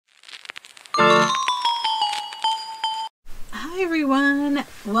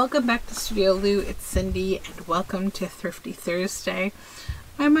Welcome back to Studioloo. It's Cindy and welcome to Thrifty Thursday.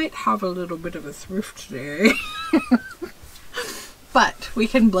 I might have a little bit of a thrift day, but we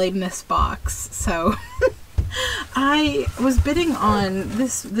can blame this box. So I was bidding on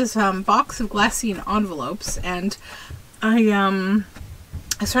this box of glassine envelopes, and I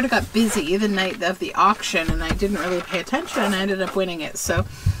sort of got busy the night of the auction and I didn't really pay attention and I ended up winning it. So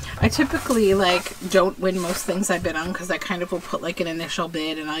I typically don't win most things I bid on because I kind of will put like an initial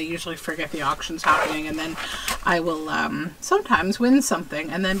bid and I'll usually forget the auction's happening, and then I will sometimes win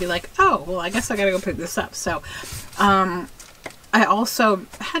something and then be like, oh, well, I guess I gotta go pick this up. So I also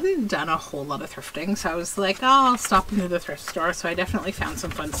hadn't done a whole lot of thrifting, so I was like, oh, I'll stop into the thrift store. So I definitely found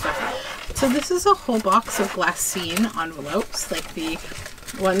some fun stuff. So this is a whole box of glassine envelopes, like the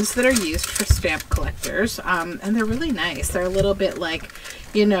ones that are used for stamp collectors, and they're really nice. They're a little bit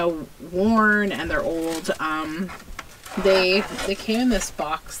worn and they're old. They came in this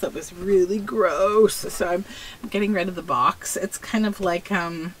box that was really gross, so I'm getting rid of the box. It's kind of like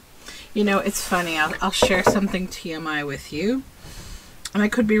it's funny, I'll share something TMI with you, and I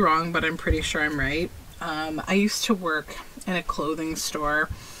could be wrong, but I'm pretty sure I'm right. I used to work in a clothing store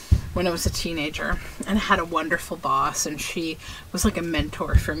when I was a teenager and had a wonderful boss, and she was like a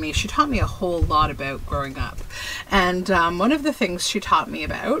mentor for me. She taught me a whole lot about growing up, and one of the things she taught me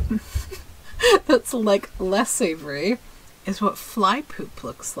about that's like less savory is what fly poop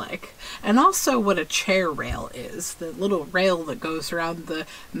looks like, and also what a chair rail is, the little rail that goes around the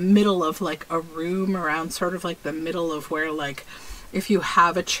middle of like a room, around sort of like the middle of where, like, if you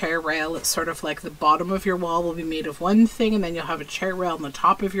have a chair rail, it's sort of like the bottom of your wall will be made of one thing, and then you'll have a chair rail and the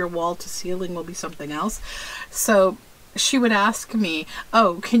top of your wall to ceiling will be something else. So she would ask me,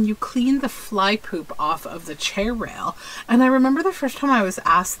 oh, can you clean the fly poop off of the chair rail? And I remember the first time I was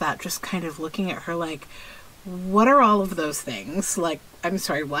asked that, just kind of looking at her like, what are all of those things? Like, I'm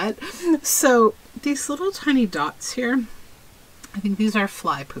sorry, what? So these little tiny dots here, I think these are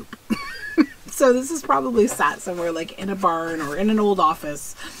fly poop. So this is probably sat somewhere like in a barn or in an old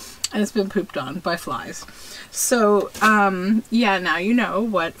office and it's been pooped on by flies. So yeah, now you know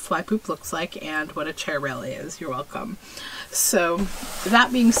what fly poop looks like and what a chair rail is. You're welcome. So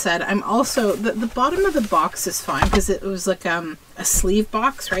that being said, I'm also, the bottom of the box is fine because it was like a sleeve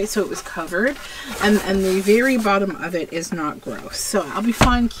box, right? So it was covered, and the very bottom of it is not gross. So I'll be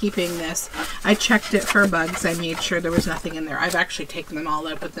fine keeping this. I checked it for bugs. I made sure there was nothing in there. I've actually taken them all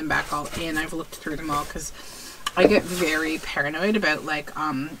out, put them back all in. I've looked through them all because I get very paranoid about like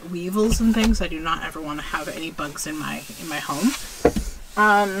weevils and things. I do not ever want to have any bugs in my home.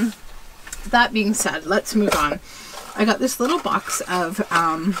 That being said, let's move on. I got this little box of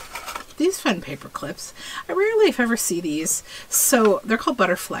these fun paper clips. I rarely, if ever, see these. So they're called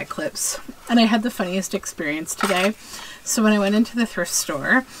butterfly clips, and I had the funniest experience today. So when I went into the thrift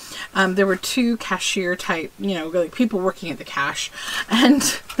store, there were two cashier type, like people working at the cash,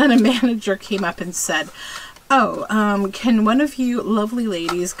 and then a manager came up and said, oh, can one of you lovely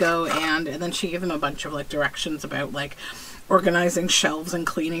ladies go and then she gave them a bunch of like directions about like organizing shelves and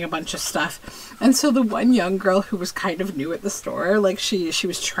cleaning a bunch of stuff. And so the one young girl who was kind of new at the store, like she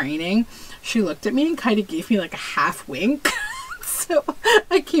was training, she looked at me and kind of gave me like a half wink. So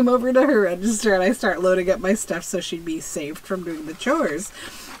I came over to her register and I start loading up my stuff so she'd be saved from doing the chores.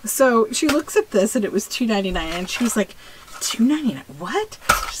 So she looks at this and it was $2.99 and she was like, $2.99? What?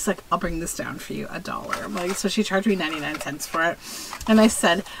 She's like, I'll bring this down for you, $1. I'm like, so she charged me 99 cents for it. And I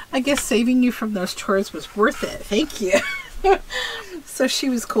said, I guess saving you from those chores was worth it. Thank you. So she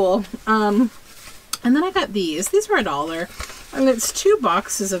was cool. And then I got these. These were $1. And it's 2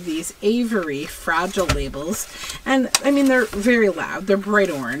 boxes of these Avery fragile labels. And I mean, they're very loud. They're bright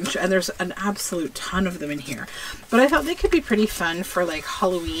orange. And there's an absolute ton of them in here. But I thought they could be pretty fun for like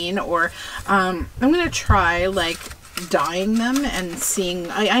Halloween, or I'm going to try like dyeing them and seeing.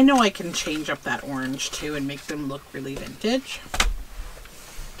 I know I can change up that orange too and make them look really vintage.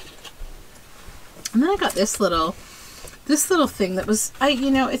 And then I got this little thing that was,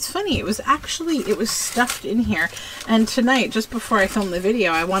 it's funny, it was stuffed in here, and tonight, just before I filmed the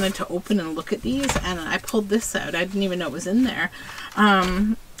video, I wanted to open and look at these, and I pulled this out. I didn't even know it was in there.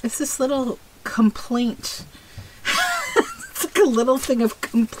 It's this little complaint. It's like a little thing of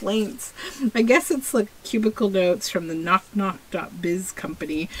complaints. I guess it's like cubicle notes from the knockknock.biz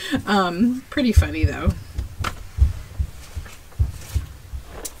company. Pretty funny though.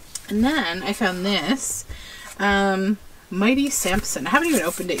 And then I found this Mighty Samson. I haven't even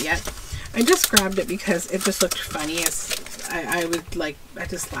opened it yet. I just grabbed it because it just looked funny. I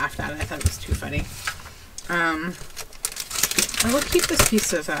just laughed at it. I thought it was too funny. I will keep this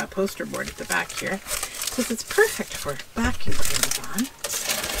piece of poster board at the back here because it's perfect for backing things on.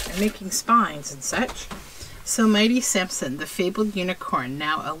 and making spines and such. So Mighty Samson, the fabled unicorn,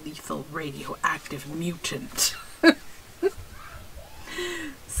 now a lethal radioactive mutant.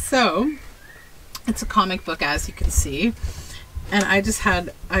 So it's a comic book, as you can see, and I just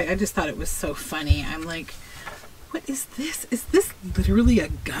thought it was so funny. I'm like, what is this? Is this literally a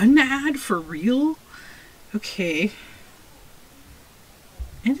gun ad for real? Okay.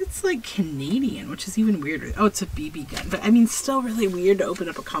 And it's like Canadian, which is even weirder. Oh, it's a BB gun. But I mean, still really weird to open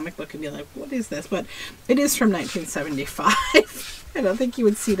up a comic book and be like, what is this? But it is from 1975. I don't think you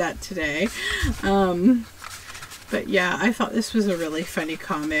would see that today. But yeah, I thought this was a really funny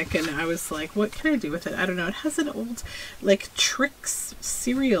comic, and I was like, what can I do with it? I don't know. It has an old, like, Trix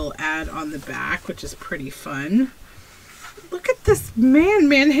cereal ad on the back, which is pretty fun. Look at this man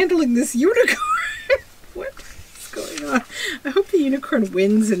manhandling this unicorn. What is going on? I hope the unicorn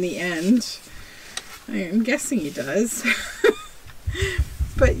wins in the end. I'm guessing he does.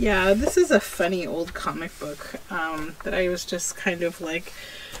 But yeah, this is a funny old comic book that I was just kind of like,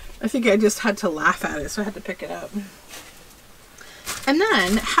 I think I just had to laugh at it, so I had to pick it up. And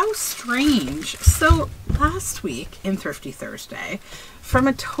then, how strange. So last week in Thrifty Thursday, from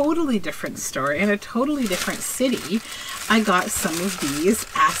a totally different store in a totally different city, I got some of these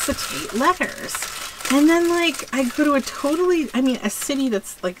acetate letters. And then, like, I go to a city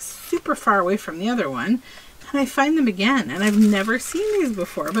that's like super far away from the other one, and I find them again, and I've never seen these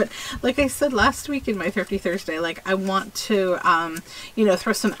before. But like I said last week in my Thrifty Thursday, like, I want to, you know,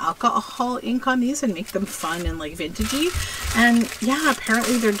 throw some alcohol ink on these and make them fun and like vintagey. And yeah,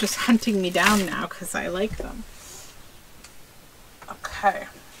 apparently they're just hunting me down now because I like them. Okay.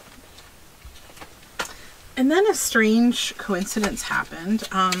 And then a strange coincidence happened.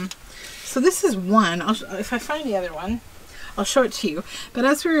 So this is one. If I find the other one, I'll show it to you. But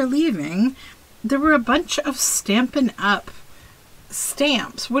as we were leaving, there were a bunch of Stampin' Up!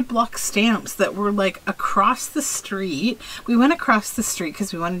 Stamps, woodblock stamps that were like across the street. We went across the street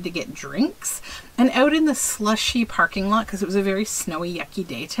because we wanted to get drinks, and out in the slushy parking lot, because it was a very snowy, yucky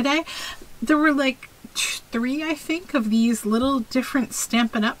day today, there were like 3, I think, of these little different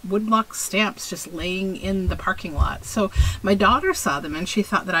Stampin' Up! Woodblock stamps just laying in the parking lot. So my daughter saw them and she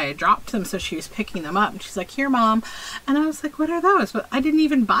thought that I had dropped them, so she was picking them up and she's like, here, Mom. And I was like, what are those? But I didn't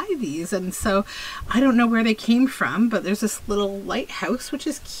even buy these, and so I don't know where they came from, but there's this little lighthouse, which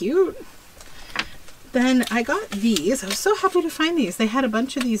is cute. Then I got these. I was so happy to find these. They had a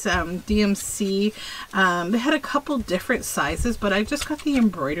bunch of these DMC. They had a couple different sizes, but I just got the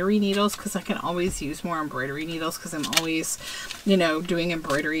embroidery needles because I can always use more embroidery needles because I'm always, you know, doing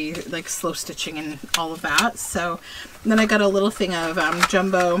embroidery, like slow stitching and all of that. So then I got a little thing of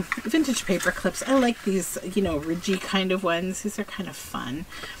jumbo vintage paper clips. I like these, you know, ridgy kind of ones. These are kind of fun.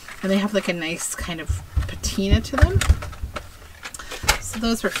 And they have like a nice kind of patina to them. So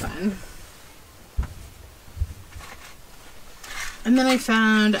those were fun. And then I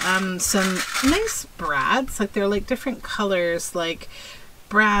found some nice brads, like they're like different colors, like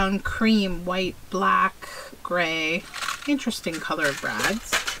brown, cream, white, black, gray. Interesting colored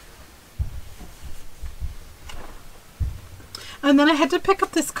brads. And then I had to pick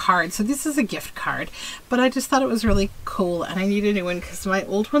up this card. So this is a gift card, but I just thought it was really cool, and I need a new one because my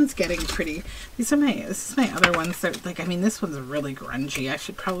old one's getting pretty. This is my other ones. They're like, I mean, this one's really grungy. I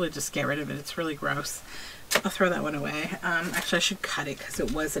should probably just get rid of it. It's really gross. I'll throw that one away. Actually, I should cut it because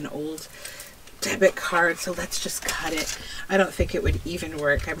it was an old debit card, so let's just cut it. I don't think it would even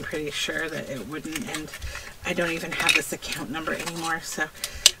work. I'm pretty sure that it wouldn't, and I don't even have this account number anymore, so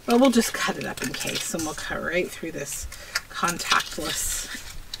well, we'll just cut it up in case, and we'll cut right through this contactless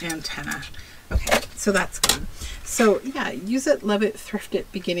antenna. Okay, so that's gone. So yeah, use it, love it, thrift it,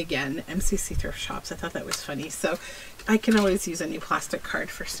 begin again. MCC Thrift Shops. I thought that was funny. So I can always use a new plastic card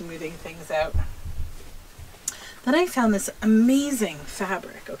for smoothing things out. Then I found this amazing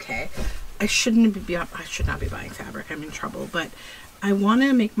fabric. Okay, I should not be buying fabric. I'm in trouble, but I want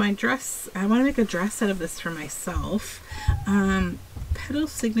to make my dress. I want to make a dress out of this for myself. Petal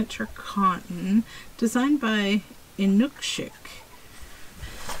Signature Cotton, designed by Inukshuk,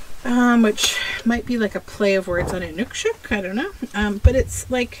 which might be like a play of words on Inukshuk. I don't know, but it's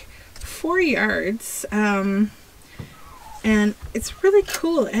like 4 yards. And it's really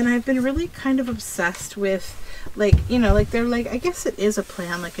cool, and I've been really kind of obsessed with, like, you know, like they're like, I guess it is a play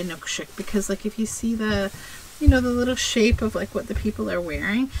on like a Inukshuk, because like if you see the, you know, the little shape of like what the people are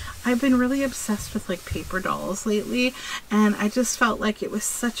wearing, I've been really obsessed with like paper dolls lately, and I just felt like it was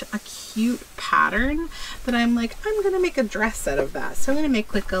such a cute pattern that I'm like, I'm gonna make a dress out of that. So I'm gonna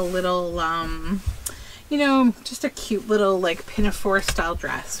make like a little you know, just a cute little like pinafore style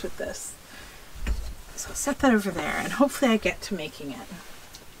dress with this. So I'll set that over there, and hopefully I get to making it.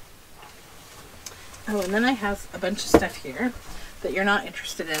 Oh, and then I have a bunch of stuff here that you're not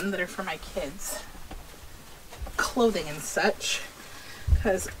interested in that are for my kids. Clothing and such.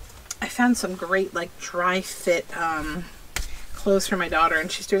 Because I found some great like dry fit clothes for my daughter,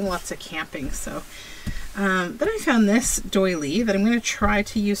 and she's doing lots of camping. So then I found this doily that I'm going to try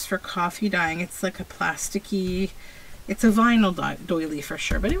to use for coffee dyeing. It's like a plasticky, it's a vinyl doily for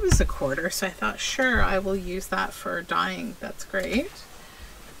sure, but it was $1/4, so I thought sure I will use that for dyeing. That's great.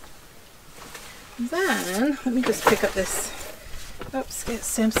 Then let me just pick up this, oops, get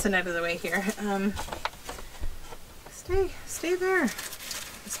Simpson out of the way here. Stay there.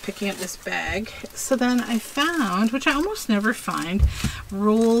 Just picking up this bag. So then I found, which I almost never find,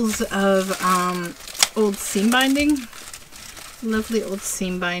 rolls of old seam binding. Lovely old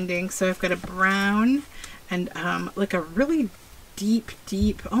seam binding. So I've got a brown and like a really deep,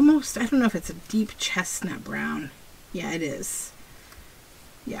 almost, I don't know if it's a deep chestnut brown. Yeah, it is.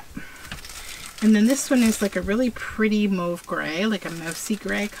 Yeah. And then this one is like a really pretty mauve gray, like a mousy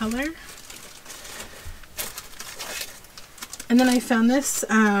gray color. And then I found this,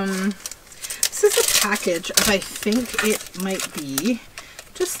 this is a package of, I think it might be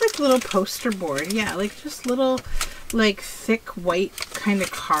just like little poster board. Yeah, like just little like thick white kind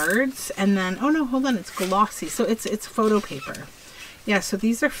of cards. And then, oh no, hold on, it's glossy. So it's photo paper. Yeah, so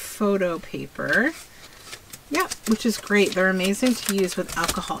these are photo paper. Yeah, which is great. They're amazing to use with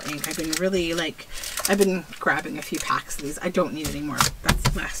alcohol ink. I've been really like, I've been grabbing a few packs of these. I don't need any more. That's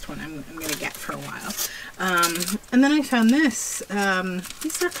the last one I'm going to get for a while. And then I found this.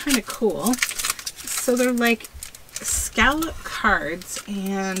 These are kind of cool. So they're like scallop cards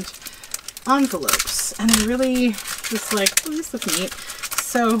and envelopes. And I really was like, oh, these look neat.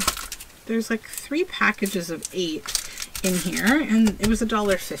 So there's like 3 packages of 8 in here, and it was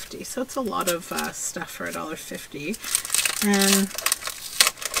 $1.50, so it's a lot of stuff for $1.50. And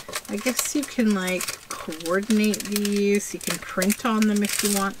I guess you can like coordinate these, you can print on them if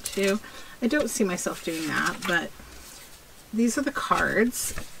you want to. I don't see myself doing that, but these are the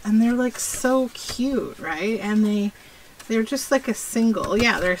cards, and they're like so cute, right? And they're just like a single.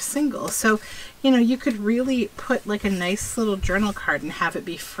 Yeah, they're a single. So, you know, you could really put like a nice little journal card and have it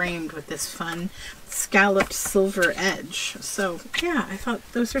be framed with this fun scalloped silver edge. So yeah, I thought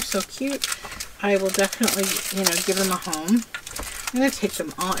those are so cute. I will definitely, you know, give them a home. I'm going to take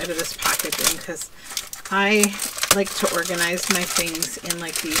them all out of this packaging because I like to organize my things in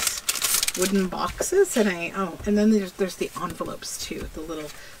like these wooden boxes. And and then there's the envelopes too, the little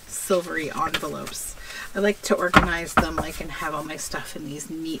silvery envelopes. I like to organize them like and have all my stuff in these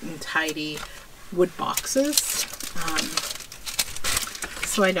neat and tidy wood boxes,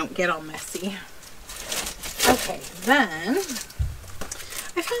 so I don't get all messy. Okay, then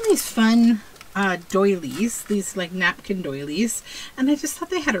I found these fun doilies, these like napkin doilies, and I just thought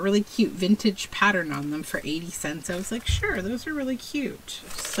they had a really cute vintage pattern on them for 80 cents. I was like, sure, those are really cute.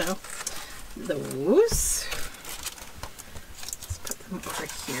 So those, let's put them over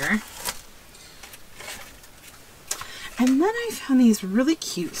here. And then I found these really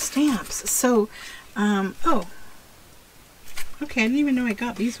cute stamps. So, oh, okay, I didn't even know I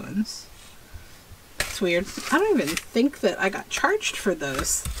got these ones. That's weird. I don't even think that I got charged for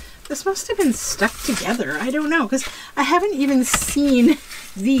those. This must have been stuck together. I don't know, because I haven't even seen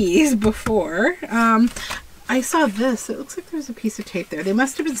these before. I saw this. It looks like there's a piece of tape there. They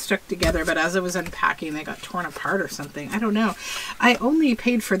must have been stuck together, but as I was unpacking, they got torn apart or something. I don't know. I only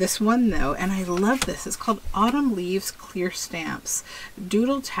paid for this one, though, and I love this. It's called Autumn Leaves Clear Stamps,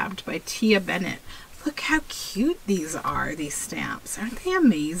 doodle tabbed by Tia Bennett. Look how cute these are, these stamps. Aren't they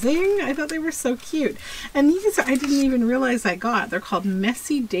amazing? I thought they were so cute. And these I didn't even realize I got. They're called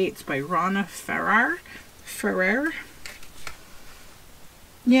Messy Dates by Rana Ferrer.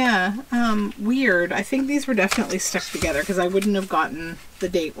 Yeah, weird. I think these were definitely stuck together because I wouldn't have gotten the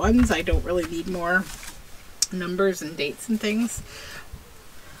date ones. I don't really need more numbers and dates and things.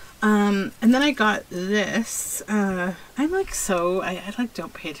 And then I got this. I'm like I like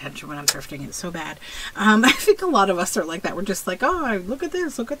don't pay attention when I'm thrifting. It's so bad. I think a lot of us are like that. We're just like, oh, look at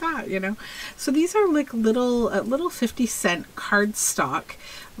this, look at that, you know. So these are like little 50-cent cardstock,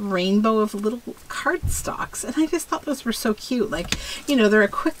 rainbow of little cardstocks, and I just thought those were so cute. Like, you know, they're a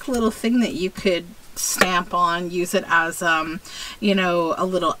quick little thing that you could stamp on, use it as you know, a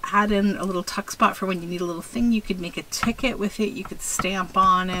little add-in, a little tuck spot for when you need a little thing. You could make a ticket with it, you could stamp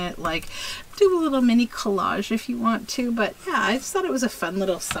on it, like do a little mini collage if you want to. But yeah, I just thought it was a fun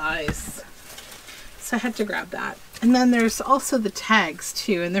little size, so I had to grab that. And then there's also the tags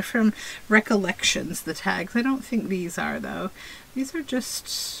too, and they're from Recollections, the tags. I don't think these are though. These are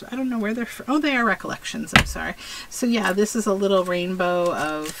just, I don't know where they're from. Oh, they are Recollections, I'm sorry. So yeah, this is a little rainbow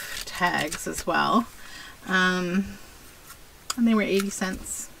of tags as well. And they were 80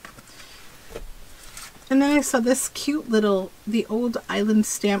 cents. And then I saw this cute little, the Old Island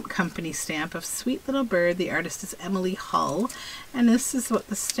Stamp Company stamp of Sweet Little Bird. The artist is Emily Hull. And this is what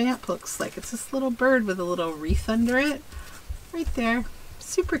the stamp looks like. It's this little bird with a little wreath under it. Right there.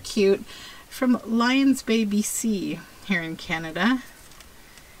 Super cute. From Lions Bay, BC, here in Canada.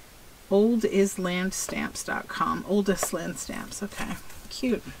 Oldislandstamps.com. Oldest Land Stamps. Okay.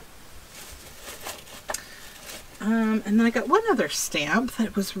 Cute. And then I got one other stamp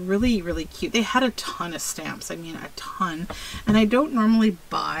that was really, really cute. They had a ton of stamps. I mean, a ton. And I don't normally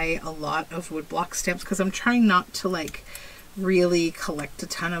buy a lot of woodblock stamps because I'm trying not to like really collect a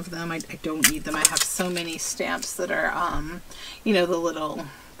ton of them. I don't need them. I have so many stamps that are, you know, the little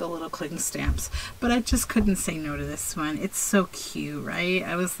cling stamps, but I just couldn't say no to this one. It's so cute, right?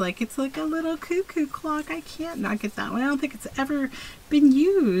 I was like, it's like a little cuckoo clock. I can't not get that one. I don't think it's ever been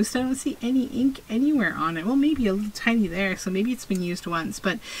used. I don't see any ink anywhere on it. Well, maybe a little tiny there, so maybe it's been used once,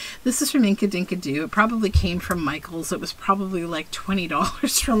 but this is from Inkadinkadoo. It probably came from Michael's. It was probably like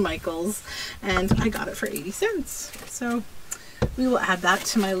 $20 from Michael's, and I got it for 80 cents. So we will add that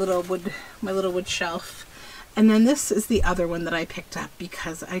to my little wood shelf. And then this is the other one that I picked up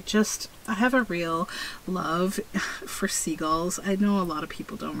because I have a real love for seagulls. I know a lot of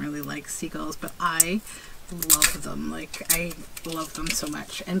people don't really like seagulls, but I love them. Like, I love them so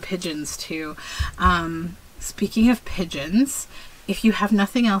much. And pigeons too. Speaking of pigeons, if you have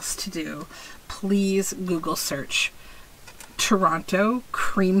nothing else to do, please Google search Toronto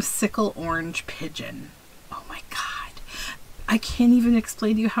creamsicle orange pigeon. Oh my God. I can't even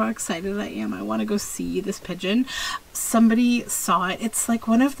explain to you how excited I am. I want to go see this pigeon. Somebody saw it. It's like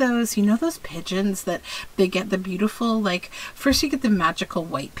one of those, you know, those pigeons that they get the beautiful, like, first you get the magical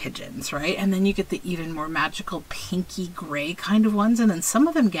white pigeons, right? And then you get the even more magical pinky gray kind of ones. And then some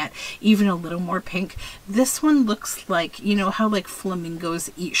of them get even a little more pink. This one looks like, you know, how like flamingos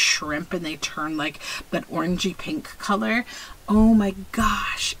eat shrimp and they turn like that orangey pink color. Oh my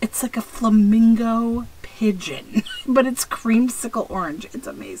gosh. It's like a flamingo pigeon, but it's creamsicle orange. It's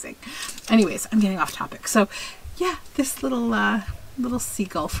amazing. Anyways, I'm getting off topic. So yeah, this little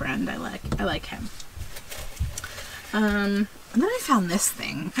seagull friend, I like him. And then I found this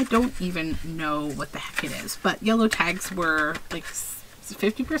thing. I don't even know what the heck it is, but yellow tags were like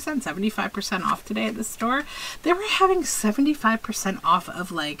 50%, 75% off today at the store. They were having 75% off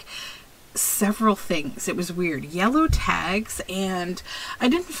of like several things. It was weird. Yellow tags, and I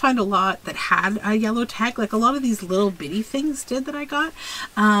didn't find a lot that had a yellow tag. Like a lot of these little bitty things did that I got.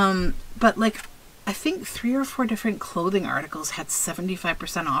 But like I think 3 or 4 different clothing articles had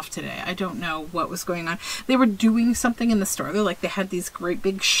 75% off today. I don't know what was going on. They were doing something in the store. They're like, they had these great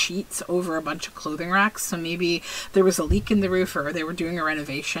big sheets over a bunch of clothing racks. So maybe there was a leak in the roof, or they were doing a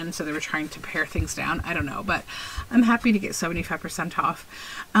renovation. So they were trying to pare things down. I don't know, but I'm happy to get 75% off.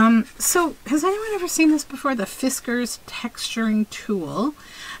 So has anyone ever seen this before? The Fiskars texturing tool.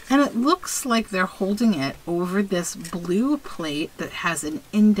 And it looks like they're holding it over this blue plate that has an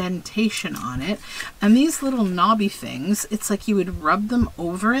indentation on it. And these little knobby things, it's like you would rub them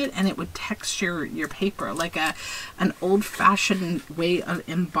over it and it would texture your paper like an old-fashioned way of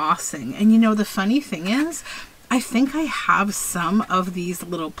embossing. And you know, the funny thing is, I think I have some of these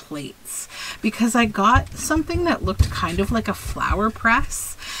little plates because I got something that looked kind of like a flower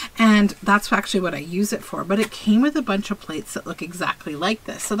press, and that's actually what I use it for, but it came with a bunch of plates that look exactly like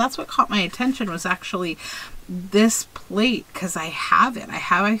this. So that's what caught my attention, was actually this plate, because I have it. I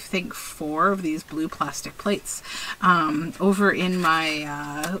have, I think, 4 of these blue plastic plates over in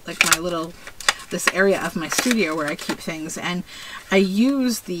my like my little this area of my studio where I keep things, and I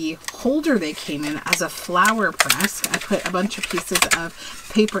use the holder they came in as a flower press. I put a bunch of pieces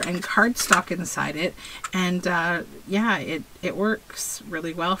of paper and cardstock inside it, and yeah, it works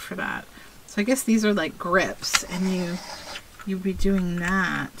really well for that. So I guess these are like grips, and you'd be doing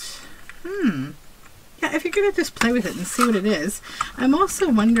that. Yeah, if you're gonna just play with it and see what it is. I'm also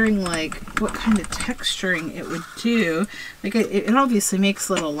wondering like what kind of texturing it would do. Like it obviously makes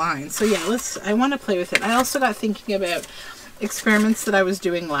little lines. So yeah, I want to play with it. I also got thinking about experiments that I was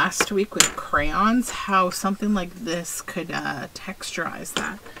doing last week with crayons, how something like this could texturize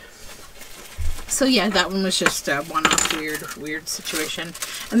that. So yeah, that one was just a one-off weird situation.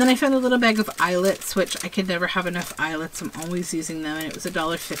 And then I found a little bag of eyelets, which I could never have enough eyelets. I'm always using them, and it was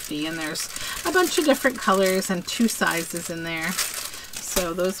 $1.50, and there's a bunch of different colors and 2 sizes in there.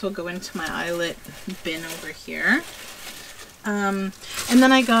 So those will go into my eyelet bin over here. And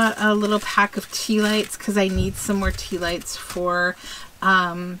then I got a little pack of tea lights because I need some more tea lights for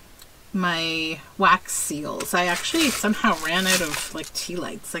my wax seals. I actually somehow ran out of like tea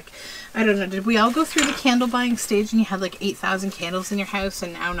lights. Like, I don't know, did we all go through the candle buying stage and you had like 8,000 candles in your house,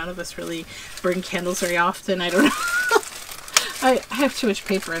 and now none of us really burn candles very often? I don't know. I have too much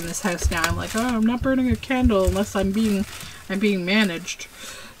paper in this house now. I'm like, oh, I'm not burning a candle unless I'm being managed.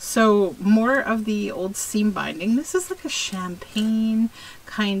 So more of the old seam binding. This is like a champagne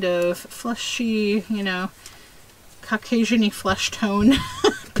kind of fleshy, you know, Caucasian-y flesh tone,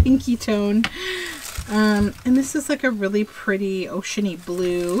 pinky tone. And this is like a really pretty oceany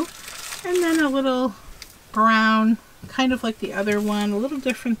blue. And then a little brown, kind of like the other one. A little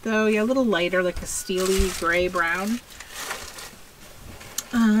different though. Yeah, a little lighter, like a steely gray brown.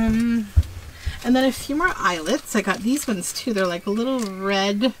 And then a few more eyelets. I got these ones too. They're like little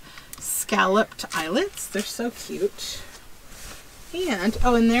red scalloped eyelets. They're so cute. And,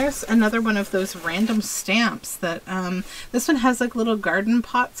 oh, and there's another one of those random stamps that, this one has like little garden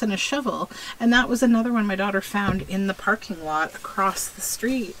pots and a shovel. And that was another one my daughter found in the parking lot across the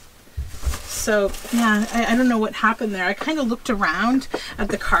street. So, yeah, I don't know what happened there. I kind of looked around at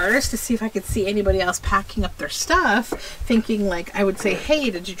the cars to see if I could see anybody else packing up their stuff, thinking like I would say,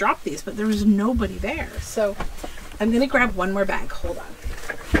 hey, did you drop these? But there was nobody there. So I'm going to grab one more bag. Hold on.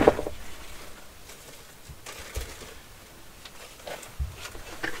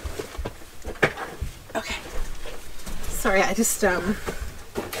 Okay. Sorry, I just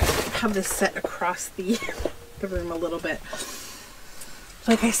have this set across the room a little bit.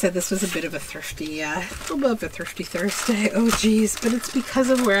 Like I said, this was a bit of a thrifty, little bit of a thrifty Thursday. Oh geez, but it's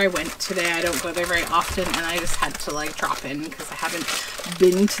because of where I went today. I don't go there very often, and I just had to like drop in because I haven't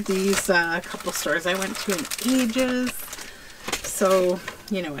been to these couple stores I went to in ages. So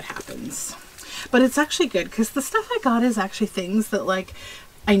you know what happens. But it's actually good because the stuff I got is actually things that like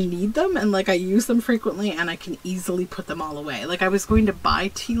I need them and like I use them frequently, and I can easily put them all away. Like I was going to buy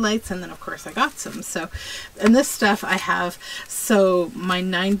tea lights, and then of course I got some. So, and this stuff I have, so my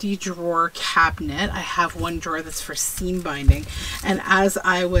 90 drawer cabinet, I have one drawer that's for seam binding. And as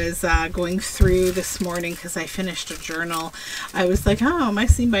I was going through this morning, because I finished a journal, I was like, oh, my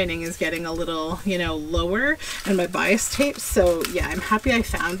seam binding is getting a little, you know, lower, and my bias tape. So yeah, I'm happy I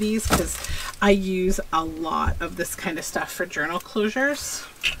found these because I use a lot of this kind of stuff for journal closures.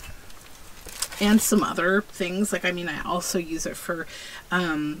 And some other things, like I mean, I also use it for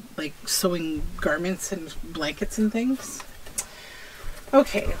like sewing garments and blankets and things.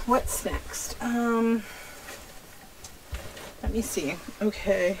 Okay, what's next? Let me see.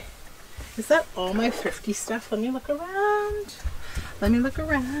 Okay, is that all my thrifty stuff? Let me look around. Let me look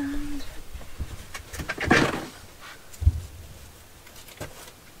around.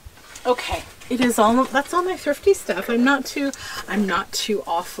 Okay, it is all, that's all my thrifty stuff. I'm not too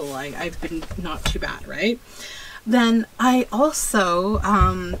awful. I've been not too bad, right? Then I also,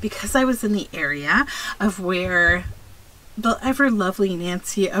 because I was in the area of where the ever lovely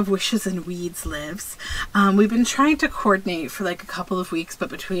Nancy of Wishes and Weeds lives, we've been trying to coordinate for like a couple of weeks, but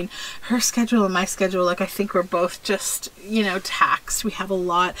between her schedule and my schedule, like I think we're both just, you know, taxed. We have a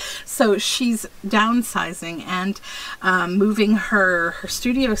lot. So she's downsizing and moving her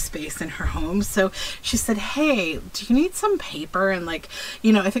studio space in her home. So she said, hey, do you need some paper? And like,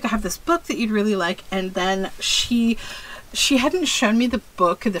 you know, I think I have this book that you'd really like. And then she hadn't shown me the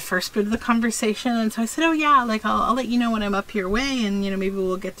book in the first bit of the conversation, and so I said, oh yeah, like I'll let you know when I'm up your way, and you know, maybe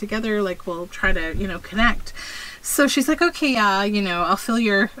we'll get together, like we'll try to, you know, connect. So she's like, okay, yeah, you know, I'll fill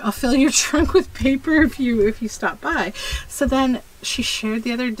your trunk with paper if you stop by. So then she shared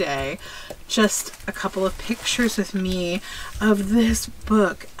the other day just a couple of pictures with me of this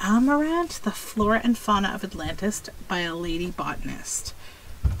book, Amaranth, the Flora and Fauna of Atlantis, by a lady botanist.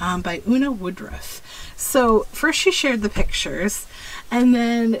 By Una Woodruff. So first she shared the pictures, and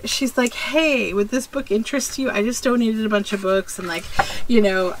then she's like, hey, would this book interest you? I just donated a bunch of books, and like, you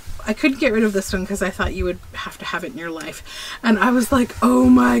know, I couldn't get rid of this one because I thought you would have to have it in your life. And I was like, oh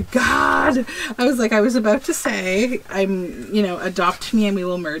my God. I was like, I was about to say, you know, adopt me and we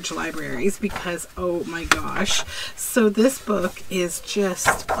will merge libraries, because oh my gosh. So this book is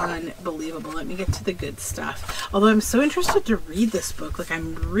just unbelievable. Let me get to the good stuff. Although I'm so interested to read this book. Like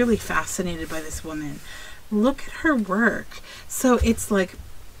I'm really fascinated by this woman. Look at her work. So it's like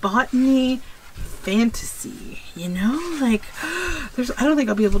botany, fantasy, you know, like I don't think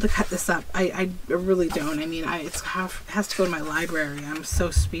I'll be able to cut this up. I really don't. I mean, it has to go to my library. I'm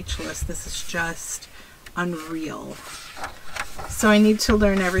so speechless. This is just unreal. So I need to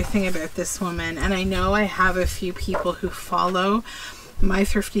learn everything about this woman, and I know I have a few people who follow my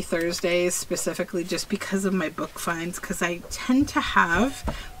Thrifty Thursdays specifically just because of my book finds, because I tend to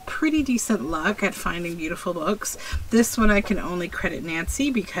have pretty decent luck at finding beautiful books. This one I can only credit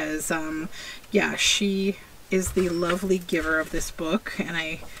Nancy because yeah, she is the lovely giver of this book, and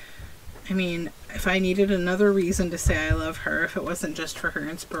I mean, if I needed another reason to say I love her, if it wasn't just for her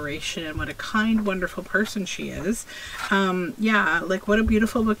inspiration and what a kind, wonderful person she is, yeah, like what a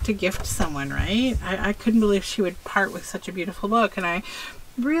beautiful book to gift someone, right? I couldn't believe she would part with such a beautiful book, and I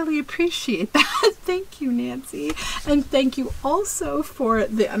really appreciate that. Thank you, Nancy. And thank you also for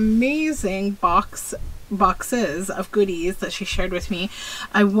the amazing boxes of goodies that she shared with me.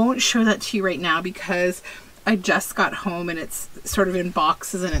 I won't show that to you right now because I just got home and it's sort of in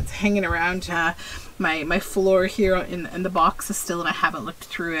boxes and it's hanging around my floor here in the boxes still, and I haven't looked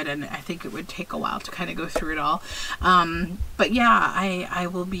through it, and I think it would take a while to kind of go through it all. But yeah, I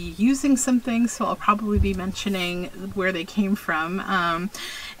will be using some things, so I'll probably be mentioning where they came from.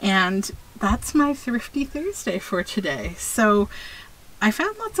 And that's my Thrifty Thursday for today. So I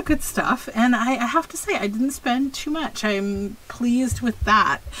found lots of good stuff, and I have to say I didn't spend too much. I'm pleased with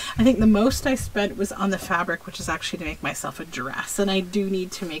that. I think the most I spent was on the fabric, which is actually to make myself a dress, and I do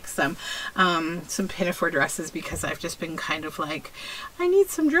need to make some pinafore dresses because I've just been kind of like, I need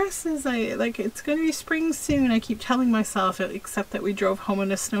some dresses. It's gonna be spring soon. I keep telling myself, except that we drove home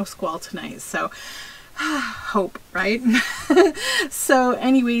in a snow squall tonight, so hope, right? So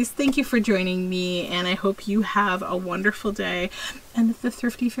anyways, thank you for joining me, and I hope you have a wonderful day, and that the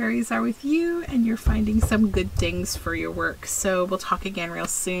Thrifty Fairies are with you and you're finding some good things for your work. So we'll talk again real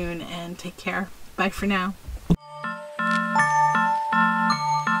soon, and take care. Bye for now.